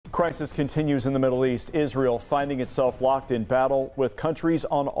Crisis continues in the Middle East. Israel finding itself locked in battle with countries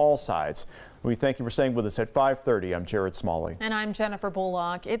on all sides. We thank you for staying with us at 5:30. I'm Jared Smalley. And I'm Jennifer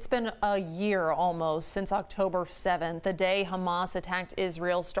Bullock. It's been a year almost since October 7th, the day Hamas attacked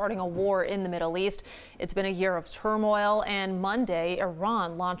Israel, starting a war in the Middle East. It's been a year of turmoil, and Monday,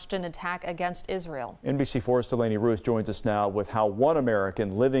 Iran launched an attack against Israel. NBC4's Delaney Ruth joins us now with how one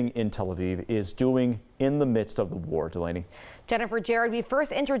American living in Tel Aviv is doing in the midst of the war. Delaney. Jennifer, Jared, we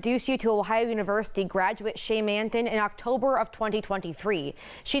first introduced you to Ohio University graduate Shay Manton in October of 2023.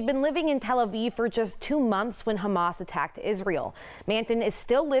 She'd been living in Tel Aviv for just 2 months when Hamas attacked Israel. Manton is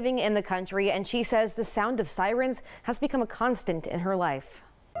still living in the country, and she says the sound of sirens has become a constant in her life.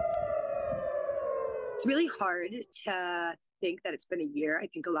 It's really hard to think that it's been a year. I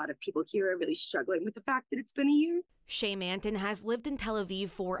think a lot of people here are really struggling with the fact that it's been a year. Shay Manton has lived in Tel Aviv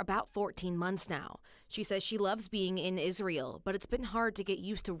for about 14 months now. She says she loves being in Israel, but it's been hard to get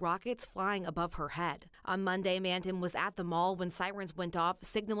used to rockets flying above her head. On Monday, Manton was at the mall when sirens went off,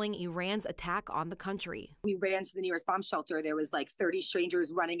 signaling Iran's attack on the country. We ran to the nearest bomb shelter. There was like 30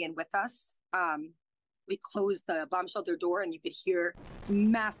 strangers running in with us. We closed the bomb shelter door and you could hear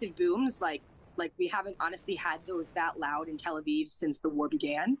massive booms like we haven't honestly had those that loud in Tel Aviv since the war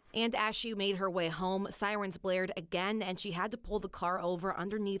began. And as she made her way home, sirens blared again, and she had to pull the car over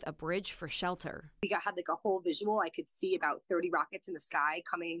underneath a bridge for shelter. We had like a whole visual. I could see about 30 rockets in the sky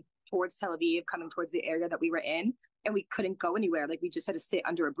coming towards Tel Aviv, coming towards the area that we were in. And we couldn't go anywhere. Like, we just had to sit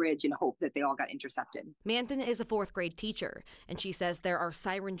under a bridge and hope that they all got intercepted. Manton is a 4th grade teacher, and she says there are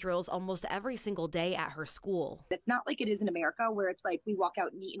siren drills almost every single day at her school. It's not like it is in America where it's like we walk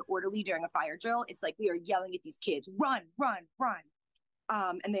out neat and orderly during a fire drill. It's like we are yelling at these kids, run, run, run.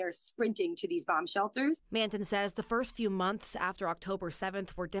 And they're sprinting to these bomb shelters. Manton says the first few months after October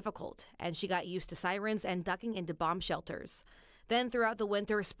 7th were difficult, and she got used to sirens and ducking into bomb shelters. Then throughout the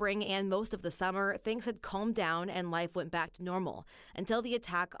winter, spring, and most of the summer, things had calmed down and life went back to normal until the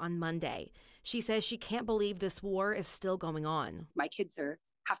attack on Monday. She says she can't believe this war is still going on. My kids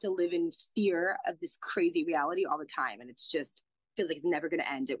have to live in fear of this crazy reality all the time, and it's just feels like it's never going to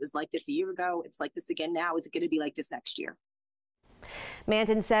end. It was like this a year ago. It's like this again now. Is it going to be like this next year?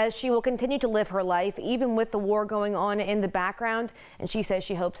 Manton says she will continue to live her life even with the war going on in the background, and she says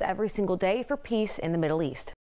she hopes every single day for peace in the Middle East.